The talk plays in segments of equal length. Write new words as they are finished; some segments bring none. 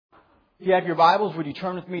If you have your Bibles, would you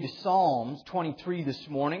turn with me to Psalms 23 this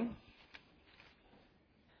morning?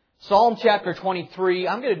 Psalm chapter 23.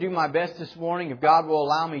 I'm going to do my best this morning, if God will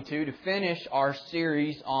allow me to finish our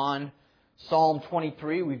series on Psalm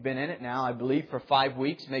 23. We've been in it now, I believe, for 5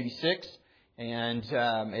 weeks, maybe 6. And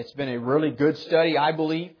it's been a really good study, I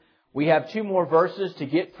believe. We have 2 more verses to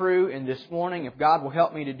get through, and this morning, if God will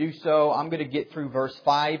help me to do so, I'm going to get through verse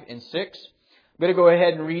 5 and 6. I'm going to go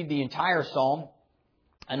ahead and read the entire Psalm.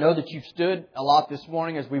 I know that you've stood a lot this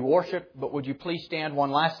morning as we worship, but would you please stand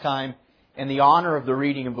one last time in the honor of the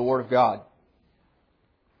reading of the Word of God.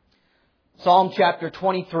 Psalm chapter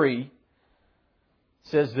 23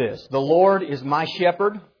 says this: The Lord is my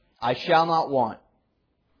shepherd, I shall not want.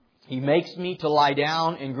 He makes me to lie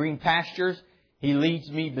down in green pastures. He leads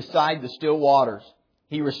me beside the still waters.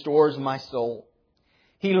 He restores my soul.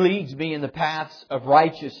 He leads me in the paths of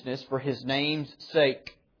righteousness for His name's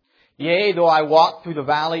sake. Yea, though I walk through the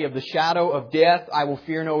valley of the shadow of death, I will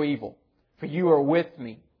fear no evil, for You are with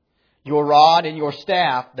me. Your rod and Your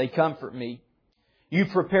staff, they comfort me. You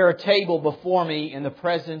prepare a table before me in the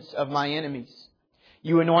presence of my enemies.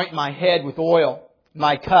 You anoint my head with oil.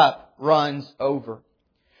 My cup runs over.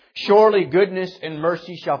 Surely goodness and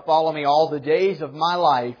mercy shall follow me all the days of my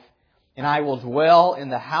life, and I will dwell in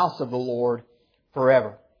the house of the Lord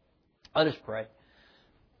forever. Let us pray.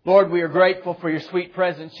 Lord, we are grateful for Your sweet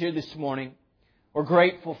presence here this morning. We're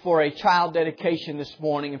grateful for a child dedication this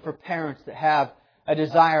morning and for parents that have a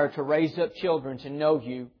desire to raise up children to know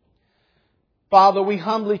You. Father, we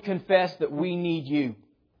humbly confess that we need You.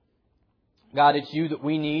 God, it's You that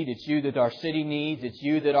we need. It's You that our city needs. It's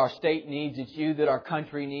You that our state needs. It's You that our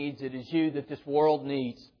country needs. It is You that this world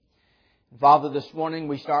needs. Father, this morning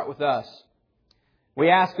we start with us. We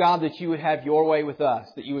ask, God, that You would have Your way with us,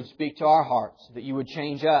 that You would speak to our hearts, that You would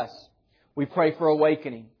change us. We pray for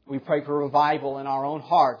awakening. We pray for revival in our own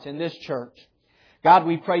hearts, in this church. God,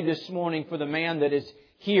 we pray this morning for the man that is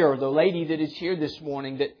here, the lady that is here this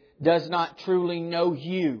morning that does not truly know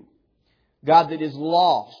You. God, that is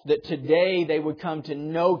lost, that today they would come to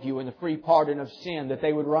know You in the free pardon of sin, that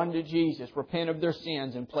they would run to Jesus, repent of their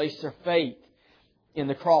sins, and place their faith in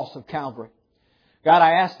the cross of Calvary. God,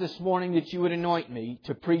 I ask this morning that You would anoint me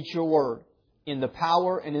to preach Your Word in the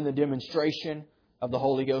power and in the demonstration of the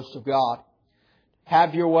Holy Ghost of God.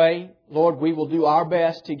 Have Your way. Lord, we will do our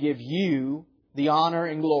best to give You the honor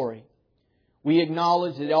and glory. We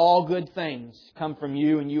acknowledge that all good things come from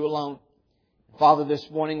You and You alone. Father, this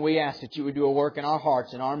morning we ask that You would do a work in our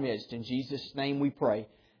hearts, in our midst. In Jesus' name we pray.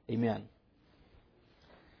 Amen.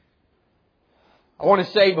 I want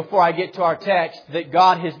to say before I get to our text that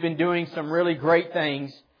God has been doing some really great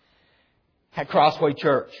things at Crossway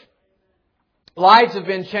Church. Lives have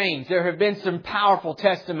been changed. There have been some powerful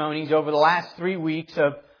testimonies over the last 3 weeks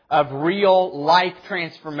of real life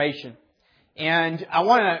transformation. And I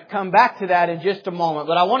want to come back to that in just a moment.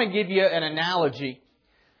 But I want to give you an analogy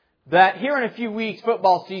that here in a few weeks,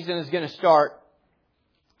 football season is going to start.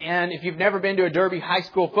 And if you've never been to a Derby high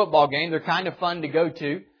school football game, they're kind of fun to go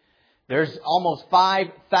to. There's almost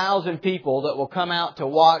 5,000 people that will come out to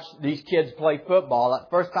watch these kids play football. The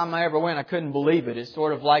first time I ever went, I couldn't believe it. It's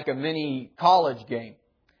sort of like a mini college game.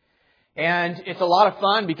 And it's a lot of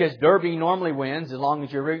fun because Derby normally wins. As long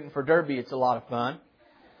as you're rooting for Derby, it's a lot of fun.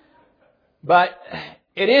 But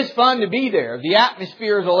it is fun to be there. The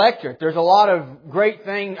atmosphere is electric. There's a lot of great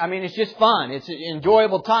things. I mean, it's just fun. It's an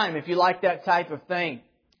enjoyable time if you like that type of thing.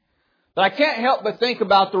 But I can't help but think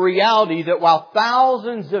about the reality that while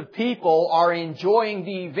thousands of people are enjoying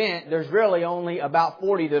the event, there's really only about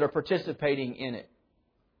 40 that are participating in it.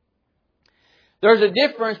 There's a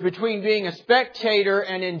difference between being a spectator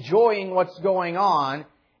and enjoying what's going on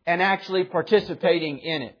and actually participating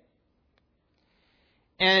in it.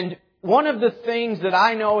 And one of the things that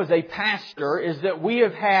I know as a pastor is that we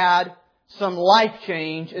have had some life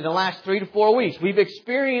change in the last 3 to 4 weeks. We've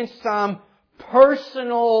experienced some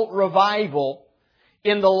personal revival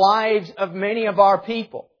in the lives of many of our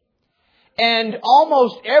people. And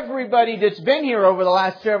almost everybody that's been here over the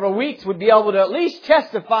last several weeks would be able to at least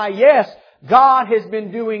testify, yes, God has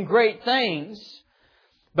been doing great things.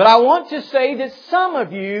 But I want to say that some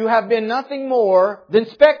of you have been nothing more than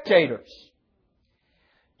spectators.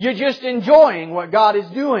 You're just enjoying what God is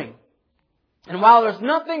doing. And while there's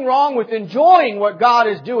nothing wrong with enjoying what God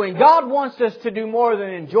is doing, God wants us to do more than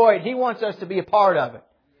enjoy it. He wants us to be a part of it.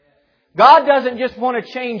 God doesn't just want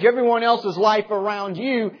to change everyone else's life around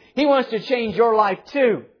you. He wants to change your life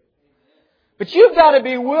too. But you've got to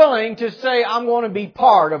be willing to say, I'm going to be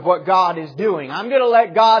part of what God is doing. I'm going to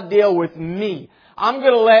let God deal with me. I'm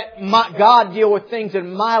going to let God deal with things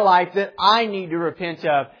in my life that I need to repent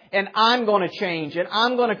of. and I'm going to change, and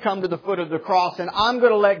I'm going to come to the foot of the cross, and I'm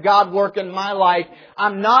going to let God work in my life.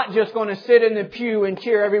 I'm not just going to sit in the pew and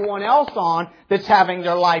cheer everyone else on that's having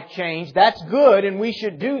their life changed. That's good, and we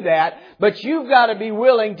should do that. But you've got to be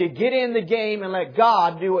willing to get in the game and let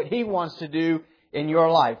God do what He wants to do in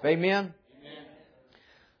your life. Amen?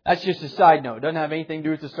 That's just a side note. It doesn't have anything to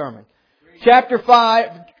do with the sermon. Chapter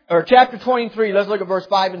 23, let's look at verse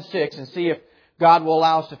 5 and 6 and see if God will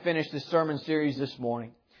allow us to finish this sermon series this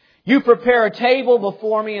morning. You prepare a table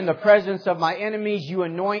before me in the presence of my enemies. You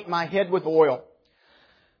anoint my head with oil.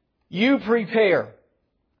 You prepare.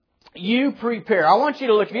 You prepare. I want you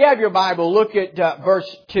to look, if you have your Bible, look at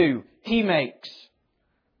verse 2. He makes.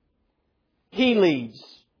 He leads.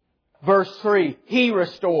 Verse 3. He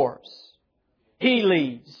restores. He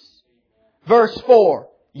leads. Verse 4.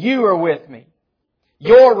 You are with me.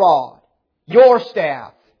 Your rod. Your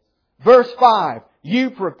staff. Verse 5.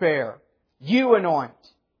 You prepare. You anoint.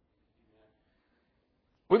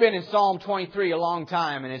 We've been in Psalm 23 a long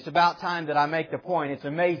time, and it's about time that I make the point. It's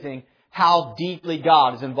amazing how deeply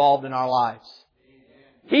God is involved in our lives.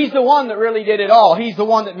 He's the one that really did it all. He's the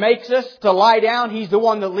one that makes us to lie down. He's the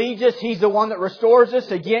one that leads us. He's the one that restores us.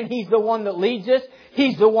 Again, He's the one that leads us.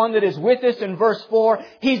 He's the one that is with us in verse 4.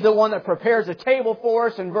 He's the one that prepares a table for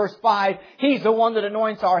us in verse 5. He's the one that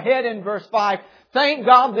anoints our head in verse 5. Thank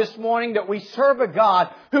God this morning that we serve a God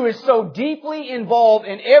who is so deeply involved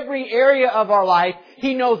in every area of our life.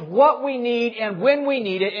 He knows what we need and when we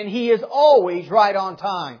need it, and He is always right on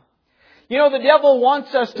time. You know, the devil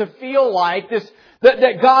wants us to feel like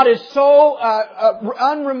that God is so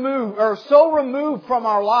unremoved or so removed from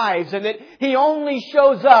our lives, and that He only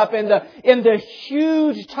shows up in the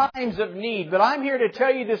huge times of need. But I'm here to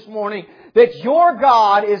tell you this morning that your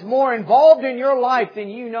God is more involved in your life than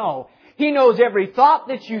you know. He knows every thought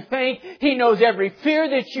that you think. He knows every fear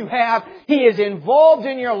that you have. He is involved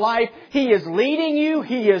in your life. He is leading you.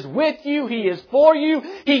 He is with you. He is for you.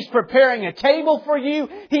 He's preparing a table for you.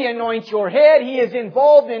 He anoints your head. He is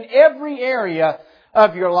involved in every area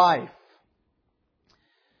of your life.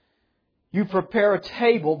 You prepare a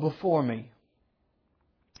table before me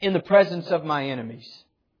in the presence of my enemies.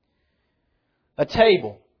 A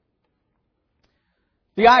table.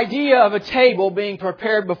 The idea of a table being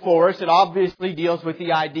prepared before us, it obviously deals with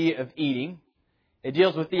the idea of eating. It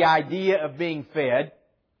deals with the idea of being fed.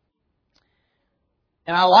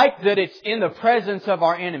 And I like that it's in the presence of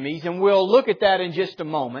our enemies, and we'll look at that in just a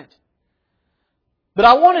moment. But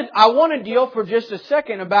I want to deal for just a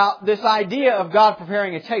second about this idea of God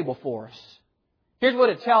preparing a table for us. Here's what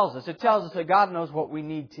it tells us. It tells us that God knows what we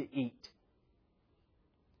need to eat.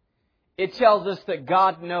 It tells us that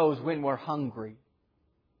God knows when we're hungry.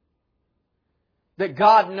 That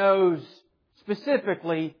God knows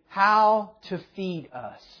specifically how to feed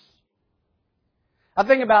us. I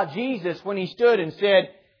think about Jesus when He stood and said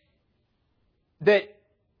that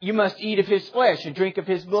you must eat of His flesh and drink of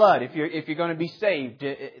His blood if you're going to be saved.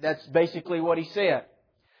 That's basically what He said.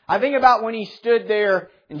 I think about when He stood there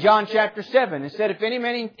in John chapter 7 and said, if any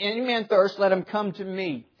man thirst, let him come to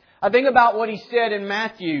me. I think about what He said in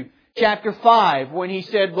Matthew chapter 5, when He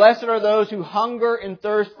said, blessed are those who hunger and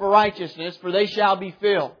thirst for righteousness, for they shall be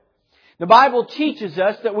filled. The Bible teaches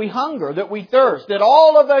us that we hunger, that we thirst, that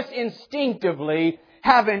all of us instinctively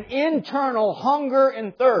have an internal hunger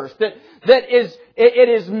and thirst, that it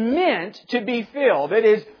is meant to be filled. It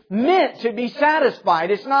is meant to be satisfied.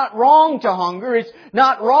 It's not wrong to hunger. It's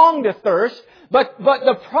not wrong to thirst. But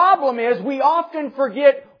the problem is we often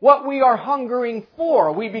forget what we are hungering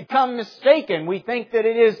for. We become mistaken. We think that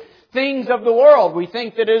it is things of the world. We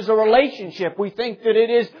think that it is a relationship. We think that it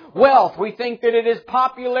is wealth. We think that it is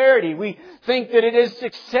popularity. We think that it is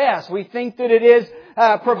success. We think that it is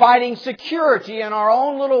providing security in our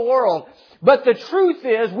own little world. But the truth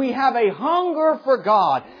is we have a hunger for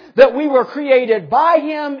God, that we were created by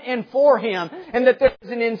Him and for Him, and that there is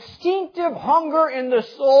an instinctive hunger in the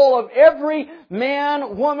soul of every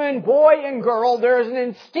man, woman, boy, and girl. There is an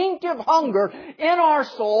instinctive hunger in our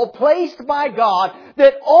soul placed by God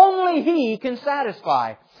that only He can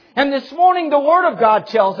satisfy. And this morning the Word of God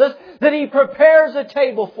tells us that He prepares a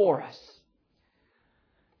table for us.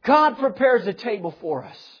 God prepares a table for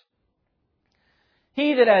us.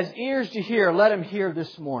 He that has ears to hear, let him hear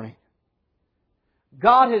this morning.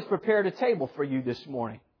 God has prepared a table for you this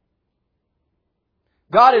morning.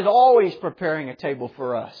 God is always preparing a table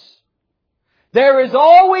for us. There is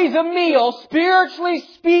always a meal, spiritually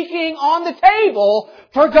speaking, on the table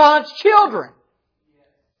for God's children.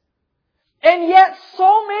 And yet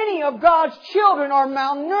so many of God's children are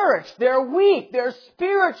malnourished. They're weak. They're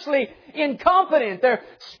spiritually incompetent. They're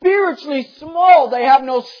spiritually small. They have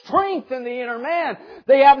no strength in the inner man.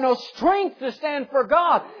 They have no strength to stand for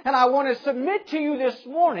God. And I want to submit to you this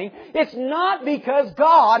morning, it's not because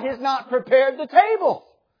God has not prepared the table.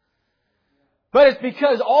 But it's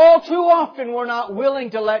because all too often we're not willing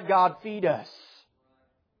to let God feed us.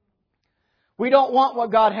 We don't want what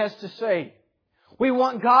God has to say. We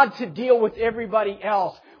want God to deal with everybody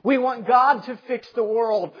else. We want God to fix the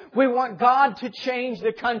world. We want God to change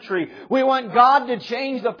the country. We want God to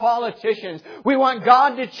change the politicians. We want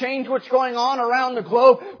God to change what's going on around the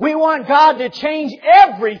globe. We want God to change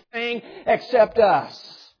everything except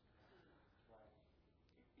us.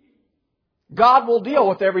 God will deal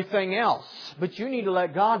with everything else, but you need to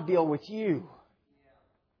let God deal with you.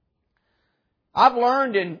 I've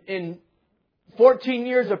learned in 14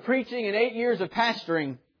 years of preaching and 8 years of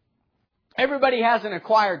pastoring, everybody has an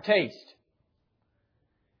acquired taste.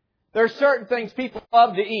 There are certain things people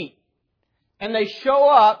love to eat. And they show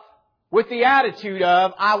up with the attitude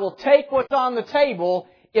of, I will take what's on the table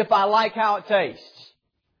if I like how it tastes.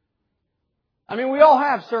 I mean, we all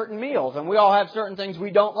have certain meals and we all have certain things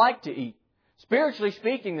we don't like to eat. Spiritually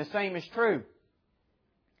speaking, the same is true.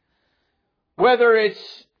 Whether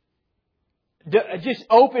it's just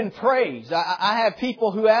open praise. I have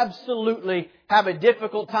people who absolutely have a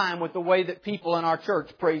difficult time with the way that people in our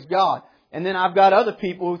church praise God. And then I've got other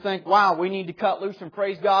people who think, wow, we need to cut loose and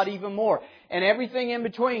praise God even more. And everything in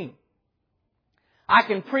between. I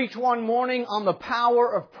can preach one morning on the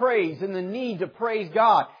power of praise and the need to praise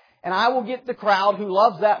God. And I will get the crowd who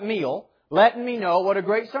loves that meal letting me know what a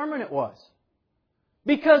great sermon it was.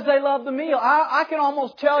 Because they love the meal. I can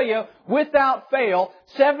almost tell you, without fail,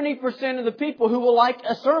 70% of the people who will like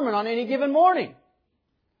a sermon on any given morning.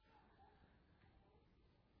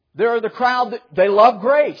 They're the crowd that they love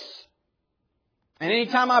grace. And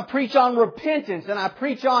anytime I preach on repentance and I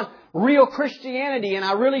preach on real Christianity and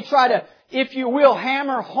I really try to, if you will,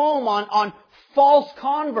 hammer home on false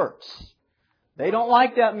converts, they don't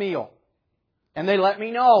like that meal. And they let me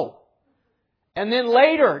know. And then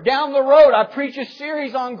later, down the road, I preach a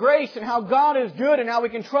series on grace and how God is good and how we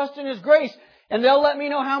can trust in His grace. And they'll let me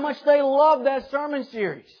know how much they love that sermon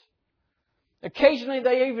series. Occasionally,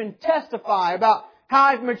 they even testify about how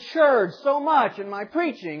I've matured so much in my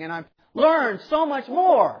preaching and I've learned so much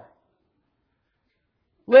more.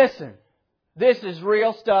 Listen, this is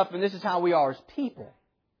real stuff and this is how we are as people.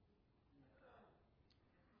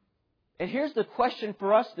 And here's the question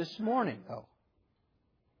for us this morning, though.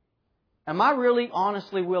 Am I really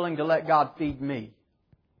honestly willing to let God feed me?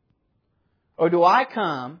 Or do I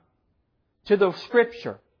come to the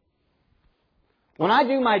Scripture? When I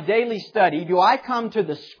do my daily study, do I come to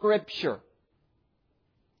the Scripture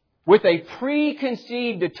with a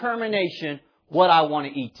preconceived determination what I want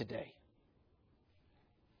to eat today?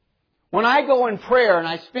 When I go in prayer and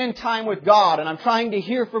I spend time with God and I'm trying to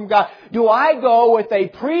hear from God, do I go with a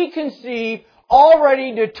preconceived,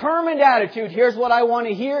 already determined attitude, here's what I want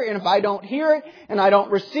to hear, and if I don't hear it and I don't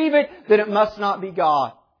receive it, then it must not be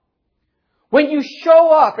God? When you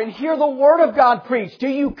show up and hear the Word of God preached, do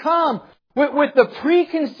you come with the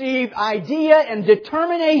preconceived idea and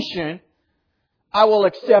determination, I will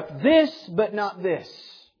accept this but not this?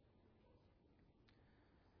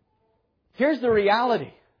 Here's the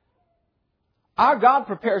reality. Our God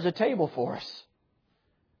prepares a table for us.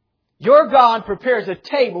 Your God prepares a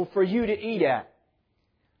table for you to eat at.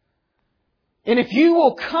 And if you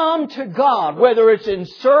will come to God, whether it's in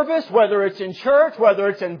service, whether it's in church, whether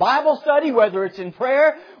it's in Bible study, whether it's in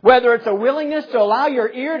prayer, whether it's a willingness to allow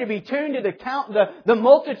your ear to be tuned to the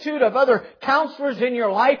multitude of other counselors in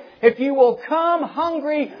your life, if you will come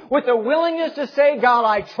hungry with a willingness to say, God,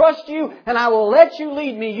 I trust you and I will let you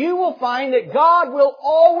lead me, you will find that God will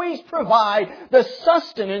always provide the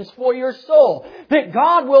sustenance for your soul. That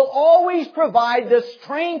God will always provide the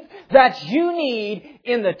strength that you need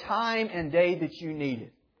in the time and day that you need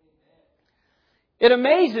it. It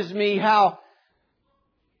amazes me how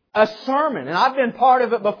a sermon, and I've been part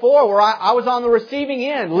of it before where I was on the receiving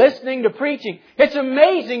end listening to preaching. It's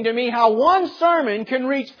amazing to me how one sermon can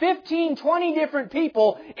reach 15, 20 different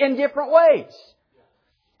people in different ways.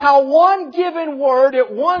 How one given word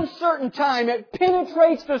at one certain time, it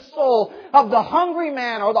penetrates the soul of the hungry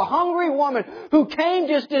man or the hungry woman who came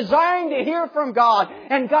just desiring to hear from God.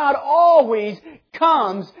 And God always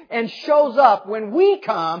comes and shows up when we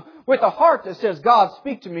come with a heart that says, God,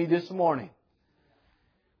 speak to me this morning.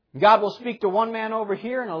 God will speak to one man over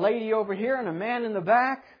here and a lady over here and a man in the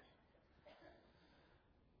back.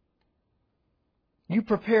 You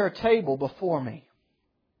prepare a table before me.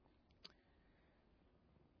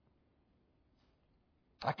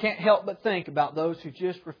 I can't help but think about those who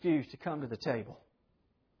just refuse to come to the table.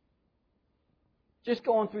 Just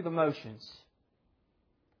going through the motions.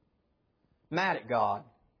 Mad at God.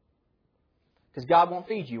 Because God won't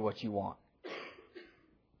feed you what you want.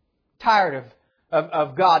 Tired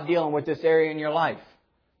of God dealing with this area in your life.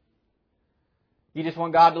 You just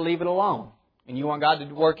want God to leave it alone. And you want God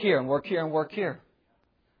to work here and work here and work here.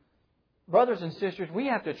 Brothers and sisters, we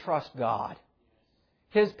have to trust God.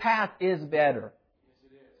 His path is better.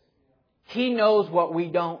 He knows what we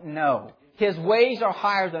don't know. His ways are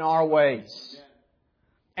higher than our ways.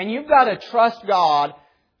 And you've got to trust God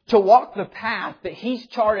to walk the path that He's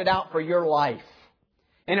charted out for your life.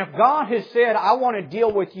 And if God has said, I want to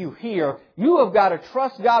deal with you here, you have got to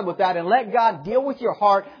trust God with that and let God deal with your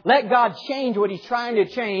heart. Let God change what He's trying to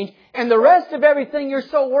change. And the rest of everything you're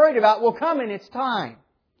so worried about will come in its time.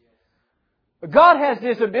 But God has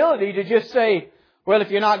this ability to just say, well, if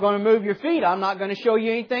you're not going to move your feet, I'm not going to show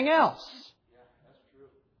you anything else.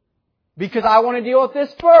 Because I want to deal with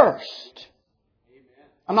this first.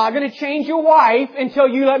 I'm not going to change your wife until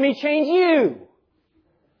you let me change you.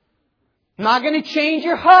 I'm not going to change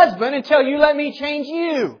your husband until you let me change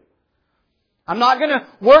you. I'm not going to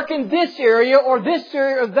work in this area or this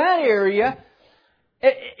area or that area.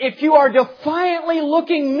 If you are defiantly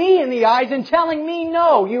looking me in the eyes and telling me,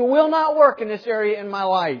 no, you will not work in this area in my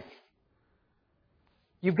life.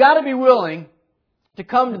 You've got to be willing to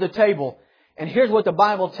come to the table. And here's what the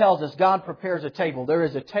Bible tells us. God prepares a table. There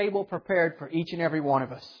is a table prepared for each and every one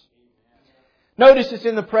of us. Notice it's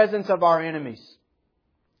in the presence of our enemies.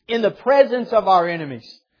 In the presence of our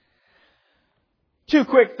enemies. Two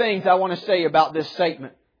quick things I want to say about this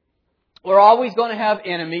statement. We're always going to have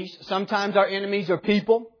enemies. Sometimes our enemies are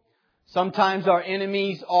people. Sometimes our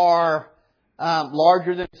enemies are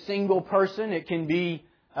larger than a single person. It can be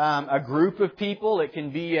a group of people. It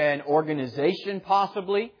can be an organization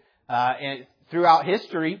possibly. And throughout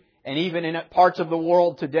history and even in parts of the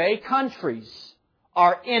world today, countries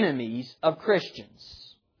are enemies of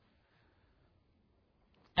Christians.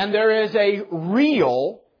 And there is a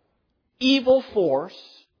real evil force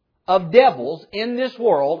of devils in this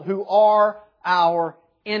world who are our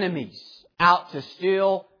enemies, out to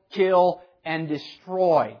steal, kill, and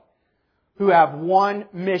destroy, who have one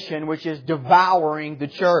mission, which is devouring the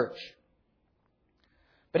church.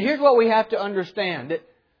 But here's what we have to understand, that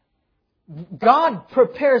God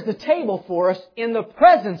prepares the table for us in the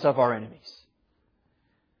presence of our enemies.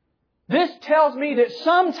 This tells me that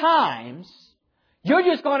sometimes you're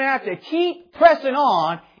just going to have to keep pressing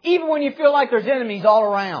on even when you feel like there's enemies all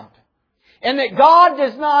around. And that God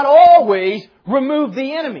does not always remove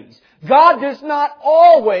the enemies. God does not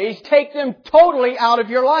always take them totally out of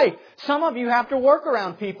your life. Some of you have to work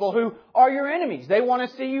around people who are your enemies. They want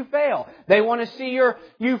to see you fail. They want to see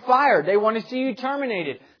you fired. They want to see you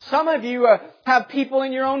terminated. Some of you have people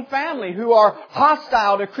in your own family who are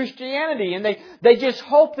hostile to Christianity and they just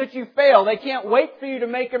hope that you fail. They can't wait for you to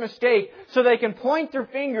make a mistake so they can point their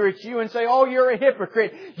finger at you and say, oh, you're a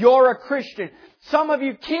hypocrite. You're a Christian. Some of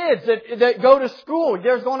you kids that go to school,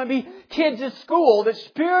 there's going to be kids at school that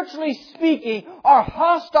spiritually speaking are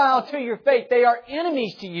hostile to your faith. They are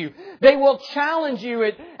enemies to you. They will challenge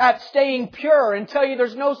you at staying pure and tell you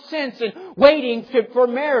there's no sense in waiting for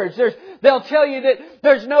marriage. They'll tell you that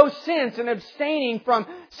there's no sense in abstaining from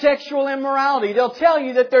sexual immorality. They'll tell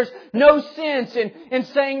you that there's no sense in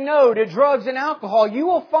saying no to drugs and alcohol. You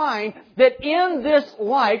will find that in this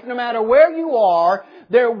life, no matter where you are,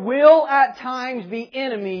 there will at times be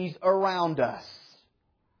enemies around us.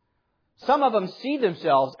 Some of them see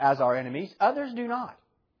themselves as our enemies. Others do not.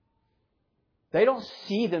 They don't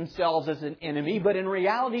see themselves as an enemy, but in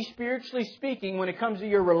reality, spiritually speaking, when it comes to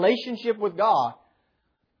your relationship with God,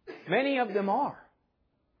 many of them are.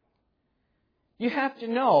 You have to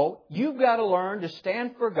know you've got to learn to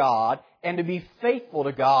stand for God and to be faithful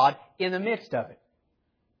to God in the midst of it.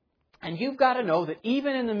 And you've got to know that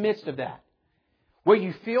even in the midst of that, where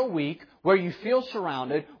you feel weak, where you feel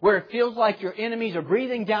surrounded, where it feels like your enemies are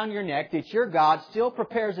breathing down your neck, that your God still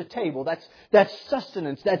prepares a table. That's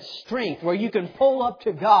sustenance, that's strength, where you can pull up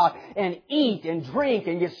to God and eat and drink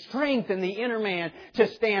and get strength in the inner man to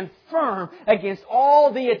stand firm against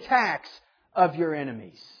all the attacks of your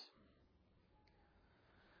enemies.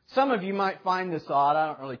 Some of you might find this odd. I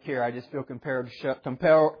don't really care. I just feel compelled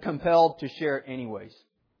to share it anyways.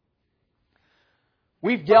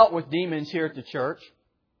 We've dealt with demons here at the church.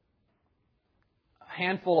 A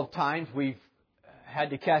handful of times we've had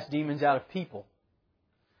to cast demons out of people.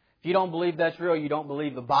 If you don't believe that's real, you don't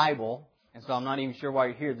believe the Bible. And so I'm not even sure why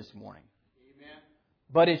you're here this morning. Amen.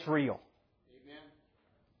 But it's real. Amen.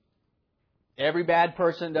 Every bad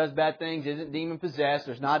person that does bad things isn't demon possessed.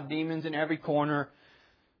 There's not demons in every corner.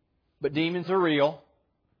 But demons are real.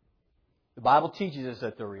 The Bible teaches us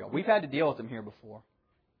that they're real. We've had to deal with them here before.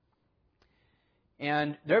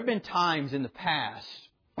 And there have been times in the past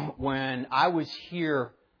when I was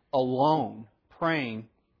here alone praying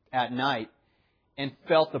at night and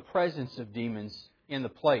felt the presence of demons in the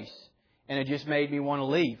place. And it just made me want to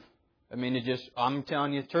leave. I mean, I'm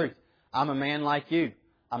telling you the truth. I'm a man like you.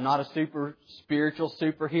 I'm not a super spiritual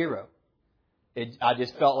superhero. I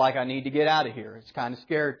just felt like I need to get out of here. It's kind of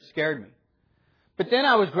scared me. But then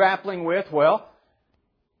I was grappling with, well,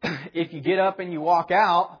 if you get up and you walk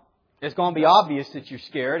out, it's going to be obvious that you're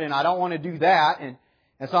scared, and I don't want to do that. And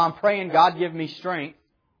so I'm praying, God, give me strength.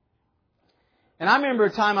 And I remember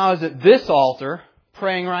a time I was at this altar,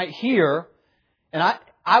 praying right here, and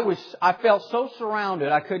I felt so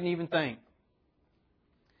surrounded I couldn't even think.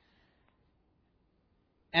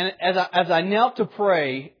 And as I knelt to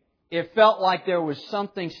pray, it felt like there was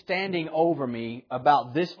something standing over me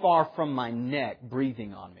about this far from my neck,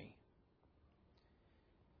 breathing on me.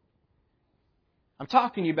 I'm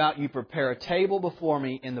talking to you about you prepare a table before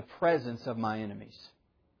me in the presence of my enemies.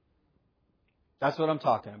 That's what I'm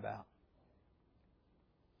talking about.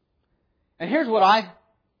 And here's what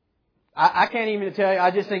I can't even tell you,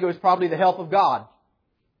 I just think it was probably the help of God.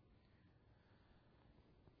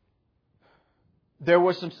 There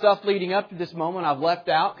was some stuff leading up to this moment I've left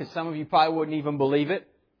out because some of you probably wouldn't even believe it.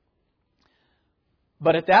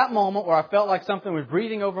 But at that moment where I felt like something was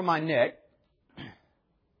breathing over my neck,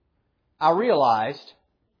 I realized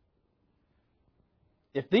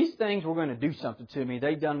if these things were going to do something to me,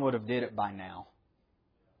 they done would have did it by now.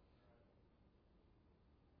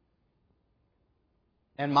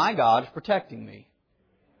 And my God is protecting me.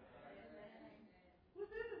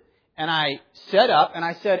 And I sat up and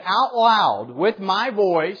I said out loud with my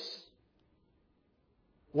voice,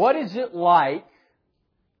 what is it like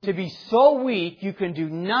to be so weak you can do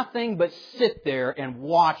nothing but sit there and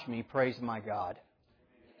watch me praise my God?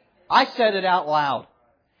 I said it out loud.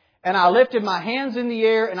 And I lifted my hands in the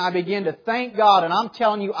air and I began to thank God. And I'm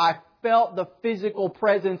telling you, I felt the physical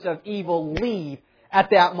presence of evil leave at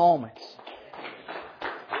that moment.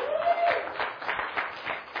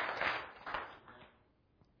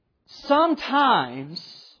 Sometimes,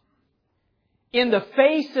 in the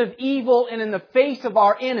face of evil and in the face of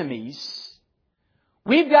our enemies,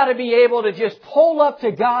 we've got to be able to just pull up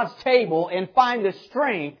to God's table and find the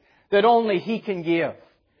strength that only He can give.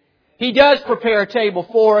 He does prepare a table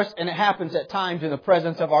for us, and it happens at times in the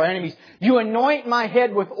presence of our enemies. You anoint my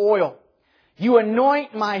head with oil. You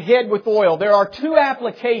anoint my head with oil. There are two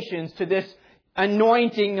applications to this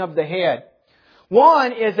anointing of the head.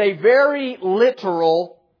 One is a very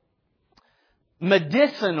literal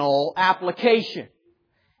medicinal application.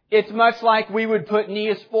 It's much like we would put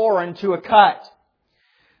Neosporin to a cut.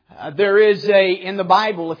 There is in the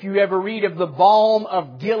Bible, if you ever read of the balm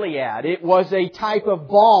of Gilead, it was a type of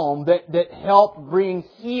balm that helped bring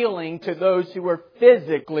healing to those who were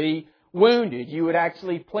physically wounded. You would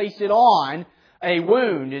actually place it on a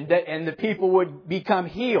wound and the people would become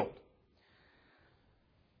healed.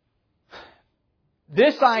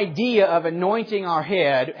 This idea of anointing our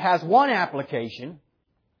head has one application,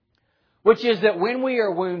 which is that when we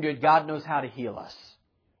are wounded, God knows how to heal us.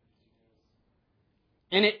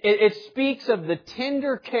 And it speaks of the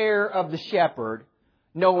tender care of the shepherd,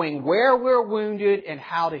 knowing where we're wounded and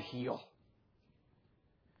how to heal.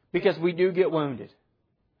 Because we do get wounded.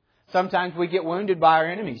 Sometimes we get wounded by our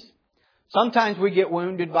enemies. Sometimes we get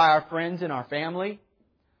wounded by our friends and our family.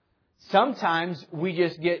 Sometimes we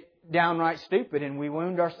just get downright stupid and we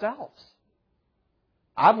wound ourselves.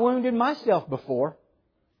 I've wounded myself before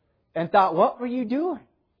and thought, what were you doing?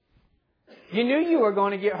 You knew you were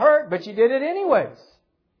going to get hurt, but you did it anyways.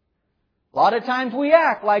 A lot of times we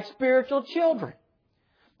act like spiritual children.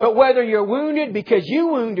 But whether you're wounded because you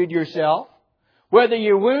wounded yourself, whether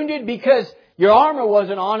you're wounded because your armor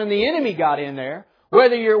wasn't on and the enemy got in there,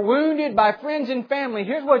 whether you're wounded by friends and family,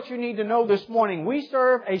 here's what you need to know this morning. We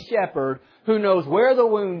serve a shepherd who knows where the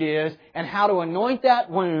wound is and how to anoint that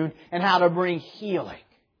wound and how to bring healing.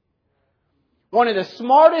 One of the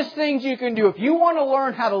smartest things you can do, if you want to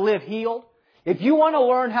learn how to live healed, if you want to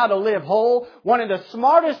learn how to live whole, one of the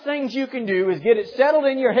smartest things you can do is get it settled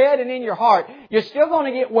in your head and in your heart. You're still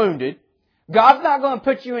going to get wounded. God's not going to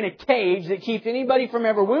put you in a cage that keeps anybody from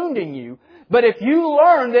ever wounding you. But if you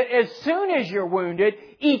learn that as soon as you're wounded,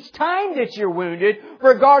 each time that you're wounded,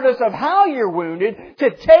 regardless of how you're wounded,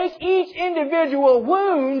 to take each individual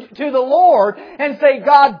wound to the Lord and say,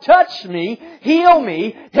 God, touch me, heal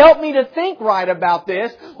me, help me to think right about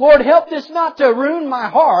this. Lord, help this not to ruin my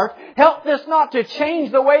heart. Help this not to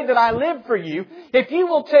change the way that I live for You. If you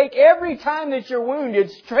will take every time that you're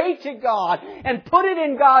wounded straight to God and put it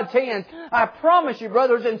in God's hands, I promise you,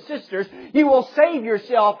 brothers and sisters, you will save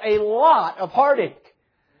yourself a lot of heartache.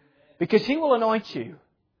 Because He will anoint you.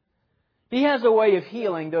 He has a way of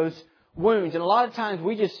healing those wounds. And a lot of times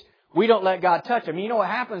we don't let God touch them. You know what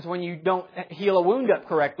happens when you don't heal a wound up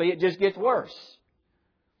correctly? It just gets worse.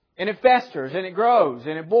 And it festers, and it grows,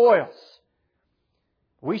 and it boils.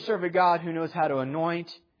 We serve a God who knows how to anoint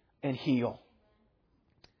and heal.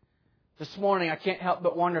 This morning, I can't help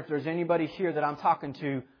but wonder if there's anybody here that I'm talking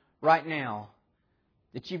to right now,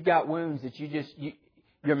 that you've got wounds that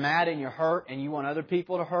you're mad and you're hurt and you want other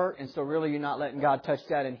people to hurt, and so really you're not letting God touch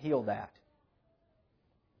that and heal that.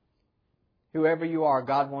 Whoever you are,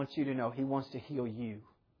 God wants you to know He wants to heal you.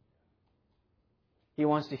 He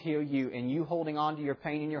wants to heal you, and you holding on to your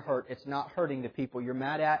pain and your hurt, it's not hurting the people you're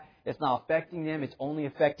mad at. It's not affecting them. It's only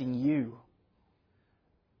affecting you.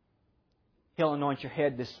 He'll anoint your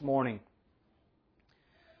head this morning.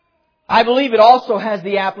 I believe it also has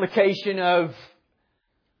the application of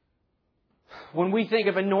when we think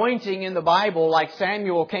of anointing in the Bible, like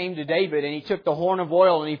Samuel came to David and he took the horn of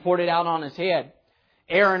oil and he poured it out on his head.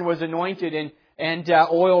 Aaron was anointed and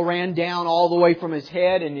oil ran down all the way from his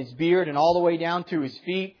head and his beard and all the way down to his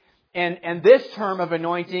feet. And this term of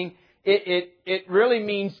anointing, it really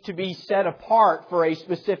means to be set apart for a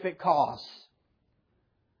specific cause.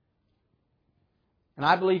 And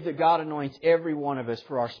I believe that God anoints every one of us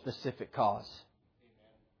for our specific cause.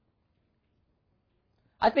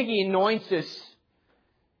 I think He anoints us,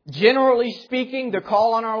 generally speaking, the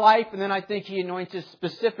call on our life, and then I think He anoints us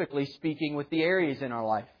specifically speaking with the areas in our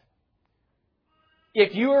life.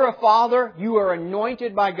 If you are a father, you are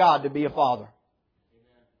anointed by God to be a father.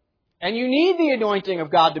 And you need the anointing of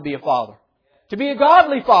God to be a father. To be a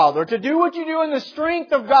godly father, to do what you do in the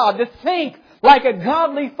strength of God, to think like a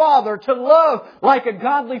godly father, to love like a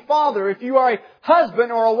godly father. If you are a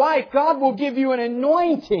husband or a wife, God will give you an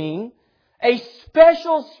anointing, a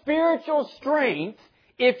special spiritual strength.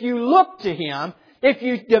 If you look to Him, if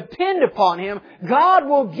you depend upon Him, God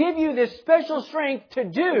will give you this special strength to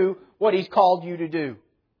do what He's called you to do.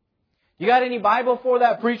 You got any Bible for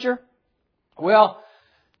that, preacher? Well,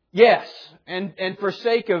 yes. And for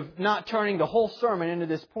sake of not turning the whole sermon into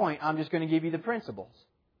this point, I'm just going to give you the principles.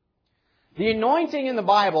 The anointing in the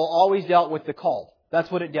Bible always dealt with the call. That's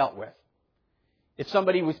what it dealt with. If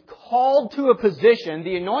somebody was called to a position,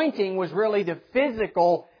 the anointing was really the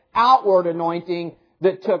physical, outward anointing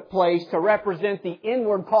that took place to represent the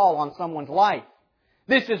inward call on someone's life.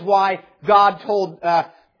 This is why God told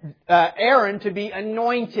Aaron to be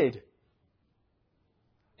anointed.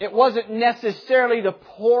 It wasn't necessarily the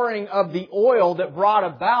pouring of the oil that brought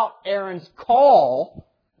about Aaron's call,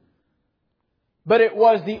 but it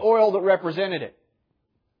was the oil that represented it.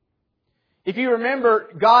 If you remember,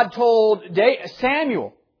 God told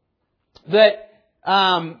Samuel that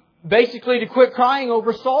basically to quit crying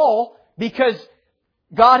over Saul because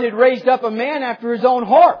God had raised up a man after His own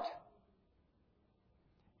heart.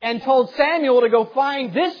 And told Samuel to go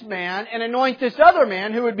find this man and anoint this other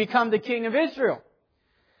man who would become the king of Israel.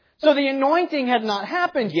 So the anointing had not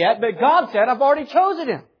happened yet, but God said, I've already chosen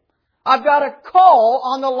him. I've got a call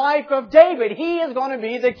on the life of David. He is going to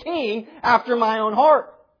be the king after my own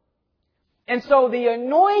heart. And so the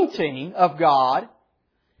anointing of God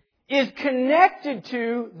is connected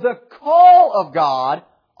to the call of God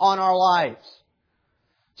on our lives.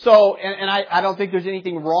 So, and I don't think there's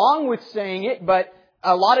anything wrong with saying it, but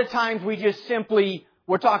a lot of times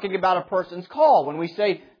we're talking about a person's call.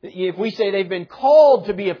 If we say they've been called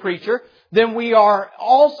to be a preacher, then we are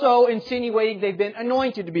also insinuating they've been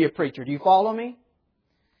anointed to be a preacher. Do you follow me?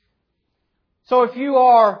 So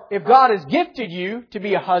if God has gifted you to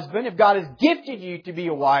be a husband, if God has gifted you to be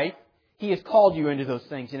a wife, He has called you into those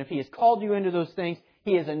things. And if He has called you into those things,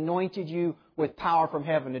 He has anointed you with power from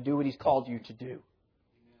heaven to do what He's called you to do.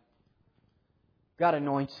 God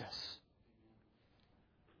anoints us.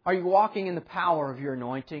 Are you walking in the power of your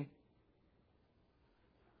anointing?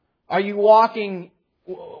 Are you walking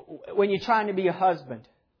when you're trying to be a husband?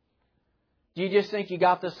 Do you just think you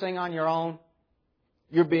got this thing on your own?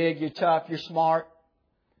 You're big, you're tough, you're smart.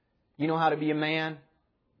 You know how to be a man?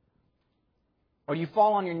 Or do you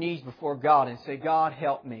fall on your knees before God and say, God,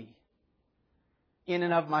 help me. In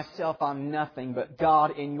and of myself, I'm nothing, but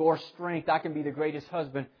God, in Your strength, I can be the greatest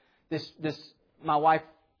husband my wife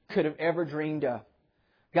could have ever dreamed of.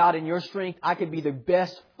 God, in your strength, I could be the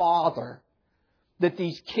best father that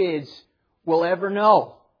these kids will ever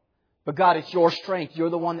know. But God, it's your strength. You're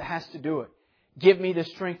the one that has to do it. Give me the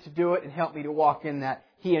strength to do it and help me to walk in that.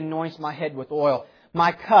 He anoints my head with oil.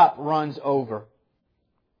 My cup runs over.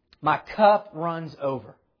 My cup runs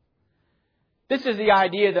over. This is the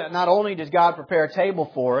idea that not only does God prepare a table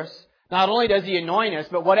for us, not only does He anoint us,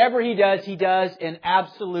 but whatever He does in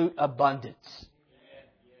absolute abundance.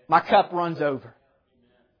 My cup runs over.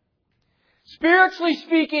 Spiritually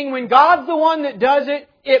speaking, when God's the one that does it,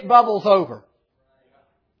 it bubbles over.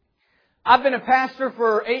 I've been a pastor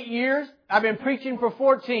for 8 years. I've been preaching for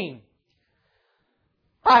 14.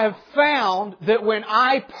 I have found that when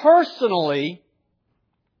I personally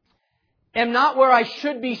am not where I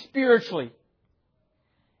should be spiritually,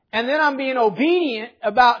 and then I'm being obedient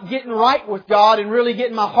about getting right with God and really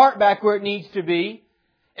getting my heart back where it needs to be,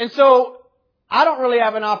 and so I don't really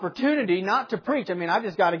have an opportunity not to preach. I mean, I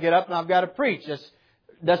just got to get up and I've got to preach.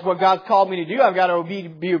 That's what God's called me to do. I've got to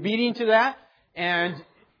be obedient to that. And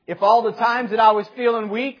if all the times that I was feeling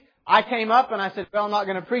weak, I came up and I said, well, I'm not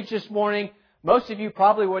going to preach this morning, most of you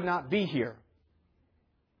probably would not be here.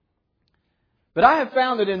 But I have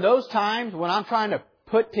found that in those times when I'm trying to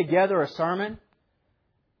put together a sermon,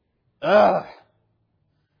 I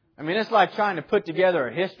mean, it's like trying to put together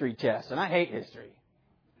a history test, and I hate history.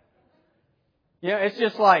 It's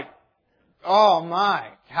just like, oh my,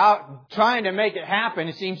 how trying to make it happen,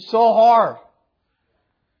 it seems so hard.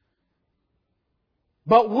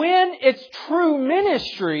 But when it's true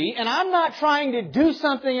ministry, and I'm not trying to do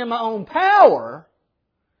something in my own power,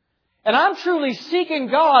 and I'm truly seeking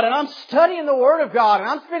God, and I'm studying the Word of God, and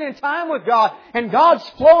I'm spending time with God, and God's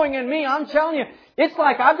flowing in me, I'm telling you, it's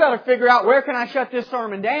like I've got to figure out where can I shut this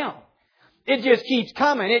sermon down. It just keeps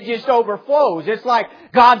coming. It just overflows. It's like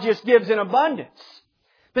God just gives in abundance.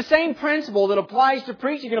 The same principle that applies to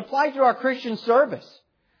preaching, it applies to our Christian service.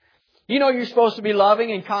 You know you're supposed to be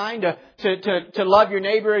loving and kind, to love your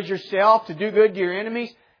neighbor as yourself, to do good to your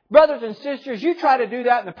enemies. Brothers and sisters, you try to do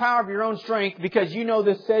that in the power of your own strength because you know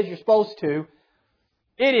this says you're supposed to.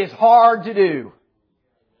 It is hard to do.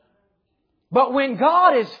 But when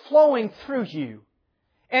God is flowing through you,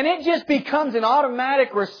 and it just becomes an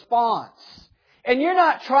automatic response, and you're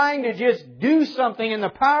not trying to just do something in the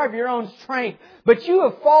power of your own strength, but you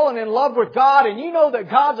have fallen in love with God, and you know that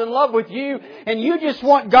God's in love with you, and you just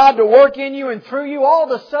want God to work in you and through you,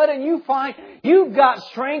 all of a sudden you find you've got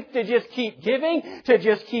strength to just keep giving, to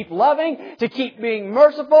just keep loving, to keep being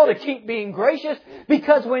merciful, to keep being gracious.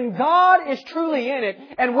 Because when God is truly in it,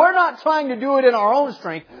 and we're not trying to do it in our own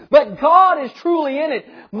strength, but God is truly in it,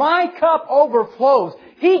 my cup overflows.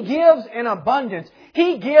 He gives in abundance.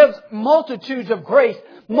 He gives multitudes of grace,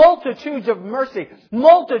 multitudes of mercy,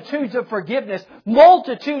 multitudes of forgiveness,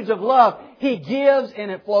 multitudes of love. He gives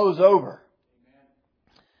and it flows over.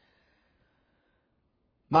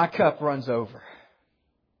 My cup runs over.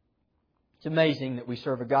 It's amazing that we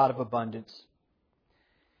serve a God of abundance.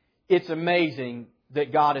 It's amazing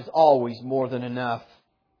that God is always more than enough.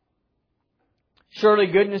 Surely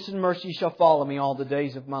goodness and mercy shall follow me all the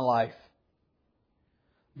days of my life.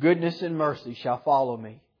 Goodness and mercy shall follow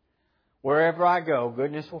me. Wherever I go,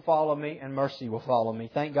 goodness will follow me and mercy will follow me.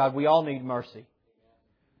 Thank God we all need mercy.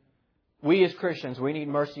 We as Christians, we need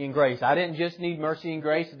mercy and grace. I didn't just need mercy and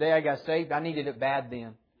grace the day I got saved. I needed it bad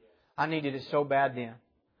then. I needed it so bad then.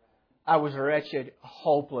 I was wretched,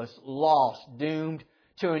 hopeless, lost, doomed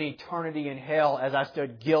to an eternity in hell as I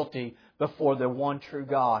stood guilty before the one true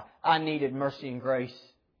God. I needed mercy and grace.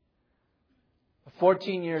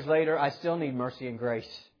 14 years later, I still need mercy and grace.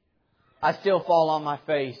 I still fall on my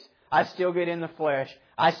face. I still get in the flesh.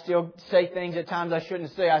 I still say things at times I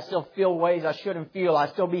shouldn't say. I still feel ways I shouldn't feel. I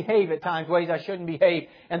still behave at times ways I shouldn't behave.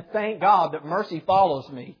 And thank God that mercy follows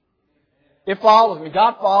me. It follows me.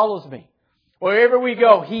 God follows me. Wherever we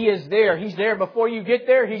go, He is there. He's there before you get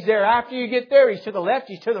there. He's there after you get there. He's to the left.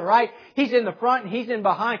 He's to the right. He's in the front and He's in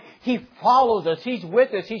behind. He follows us. He's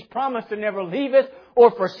with us. He's promised to never leave us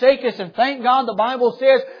or forsake us. And thank God the Bible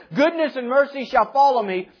says, goodness and mercy shall follow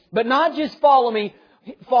me. But not just follow me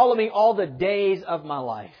all the days of my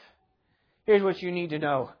life. Here's what you need to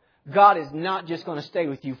know. God is not just going to stay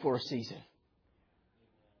with you for a season.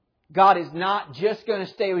 God is not just going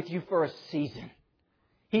to stay with you for a season.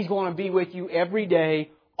 He's going to be with you every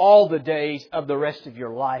day, all the days of the rest of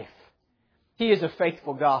your life. He is a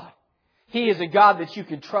faithful God. He is a God that you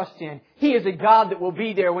can trust in. He is a God that will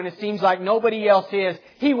be there when it seems like nobody else is.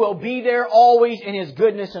 He will be there always, and His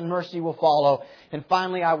goodness and mercy will follow. And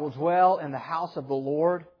finally, I will dwell in the house of the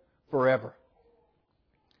Lord forever.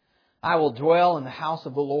 I will dwell in the house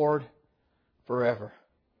of the Lord forever.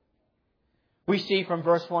 We see from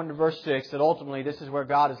verse 1 to verse 6 that ultimately this is where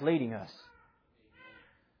God is leading us.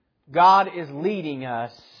 God is leading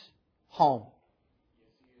us home.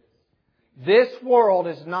 This world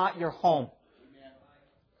is not your home.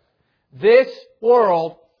 This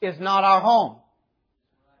world is not our home.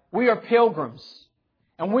 We are pilgrims,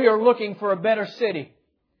 and we are looking for a better city.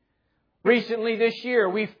 Recently this year,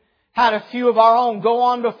 we've had a few of our own go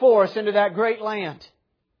on before us into that great land.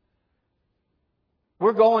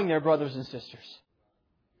 We're going there, brothers and sisters.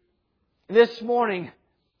 This morning,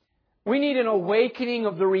 we need an awakening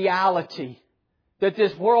of the reality that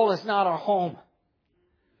this world is not our home.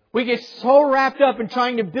 We get so wrapped up in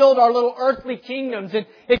trying to build our little earthly kingdoms, and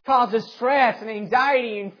it causes stress and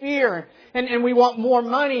anxiety and fear. And we want more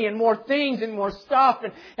money and more things and more stuff.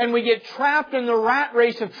 And we get trapped in the rat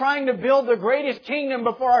race of trying to build the greatest kingdom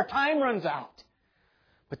before our time runs out.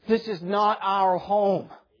 But this is not our home.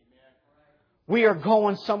 We are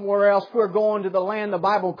going somewhere else. We're going to the land the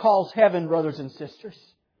Bible calls heaven, brothers and sisters.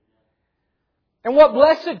 And what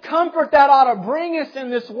blessed comfort that ought to bring us in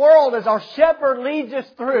this world as our shepherd leads us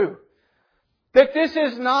through. That this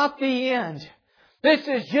is not the end. This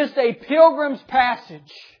is just a pilgrim's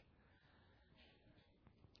passage.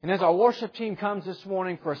 And as our worship team comes this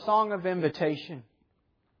morning for a song of invitation,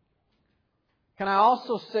 can I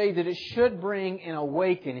also say that it should bring an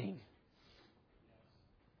awakening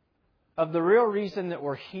of the real reason that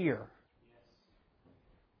we're here.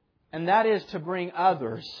 And that is to bring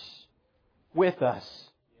others with us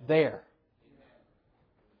there.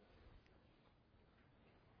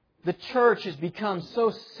 The church has become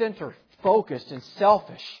so center-focused and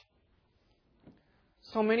selfish.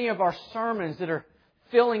 So many of our sermons that are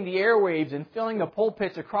filling the airwaves and filling the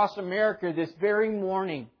pulpits across America this very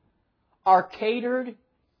morning are catered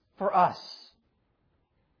for us.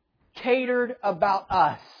 Catered about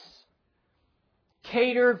us.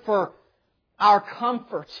 Catered for our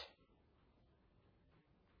comfort.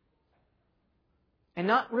 And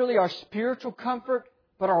not really our spiritual comfort,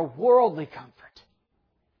 but our worldly comfort.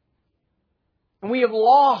 And we have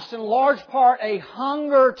lost, in large part, a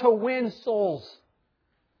hunger to win souls.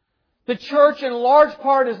 The church, in large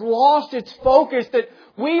part, has lost its focus that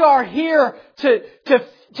we are here to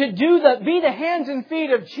be the hands and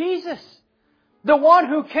feet of Jesus. The one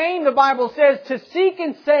who came, the Bible says, to seek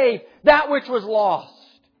and save that which was lost.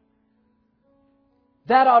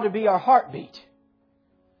 That ought to be our heartbeat.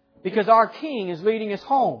 Because our King is leading us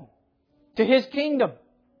home to His kingdom.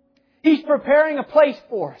 He's preparing a place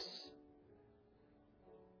for us.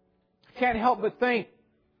 I can't help but think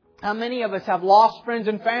how many of us have lost friends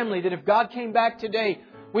and family that if God came back today,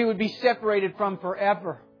 we would be separated from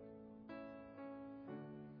forever.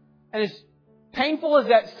 And as painful as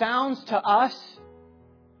that sounds to us,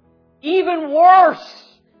 even worse,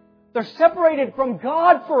 they're separated from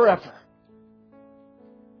God forever.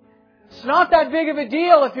 It's not that big of a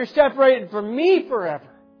deal if you're separated from me forever.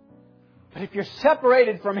 But if you're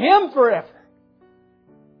separated from Him forever.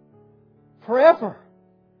 Forever.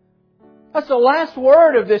 That's the last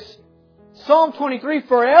word of this Psalm 23,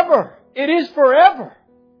 forever. It is forever.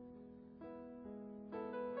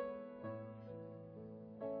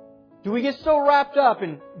 Do we get so wrapped up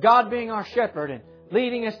in God being our shepherd and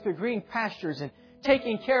leading us to green pastures and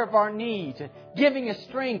taking care of our needs and giving us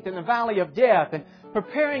strength in the valley of death and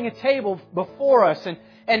preparing a table before us and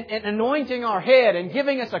anointing our head and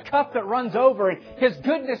giving us a cup that runs over and His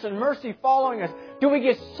goodness and mercy following us? Do we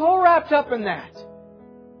get so wrapped up in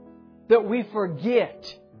that we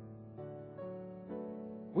forget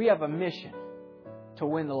we have a mission to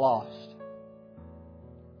win the lost?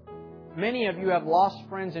 Many of you have lost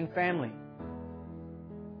friends and family.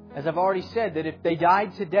 As I've already said, that if they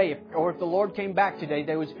died today, or if the Lord came back today,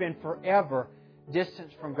 they would spend forever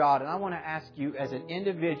distanced from God. And I want to ask you as an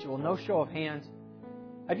individual, no show of hands,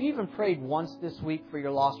 have you even prayed once this week for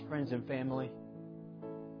your lost friends and family?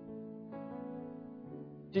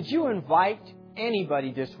 Did you invite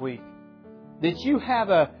anybody this week that you have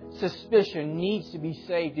a suspicion needs to be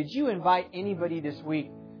saved? Did you invite anybody this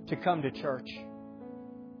week to come to church?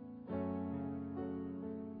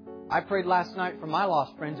 I prayed last night for my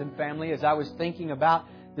lost friends and family as I was thinking about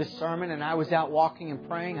this sermon and I was out walking and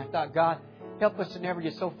praying. I thought, God, help us to never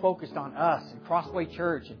get so focused on us and Crossway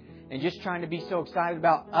Church and just trying to be so excited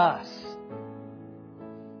about us.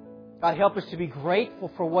 God, help us to be grateful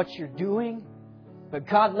for what You're doing. But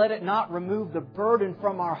God, let it not remove the burden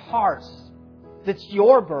from our hearts that's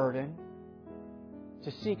Your burden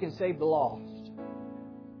to seek and save the lost.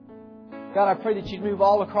 God, I pray that You'd move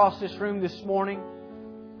all across this room this morning.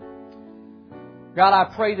 God,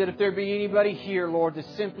 I pray that if there be anybody here, Lord, that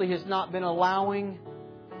simply has not been allowing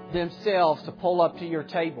themselves to pull up to your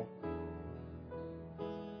table,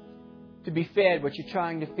 to be fed what you're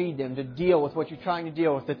trying to feed them, to deal with what you're trying to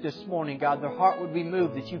deal with, that this morning, God, their heart would be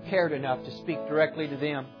moved that you cared enough to speak directly to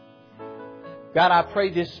them. God, I pray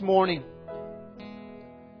this morning,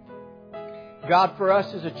 God, for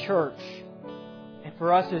us as a church and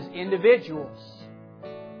for us as individuals,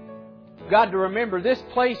 God, to remember this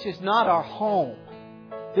place is not our home.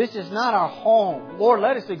 This is not our home. Lord,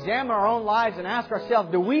 let us examine our own lives and ask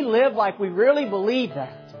ourselves, do we live like we really believe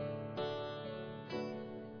that?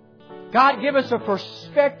 God, give us a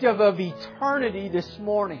perspective of eternity this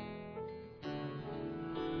morning.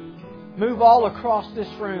 Move all across this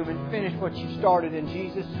room and finish what you started in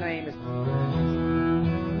Jesus' name.